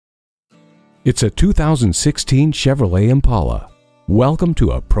It's a 2016 Chevrolet Impala. Welcome to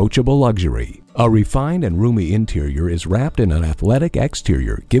approachable luxury. A refined and roomy interior is wrapped in an athletic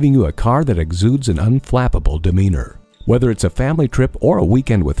exterior, giving you a car that exudes an unflappable demeanor. Whether it's a family trip or a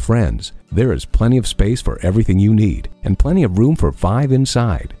weekend with friends, there is plenty of space for everything you need and plenty of room for 5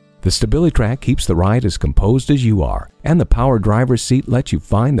 inside. The stability track keeps the ride as composed as you are, and the power driver's seat lets you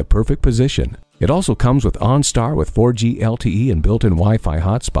find the perfect position. It also comes with OnStar with 4G LTE and built-in Wi-Fi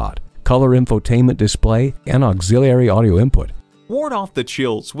hotspot, color infotainment display, and auxiliary audio input. Ward off the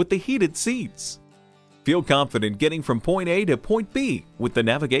chills with the heated seats. Feel confident getting from point A to point B with the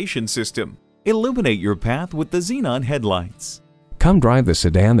navigation system. Illuminate your path with the Xenon headlights. Come drive the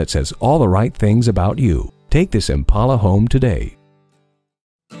sedan that says all the right things about you. Take this Impala home today.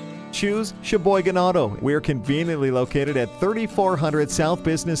 Choose Sheboygan Auto. We're conveniently located at 3400 South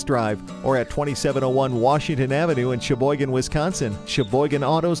Business Drive or at 2701 Washington Avenue in Sheboygan, Wisconsin.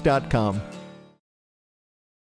 SheboyganAutos.com.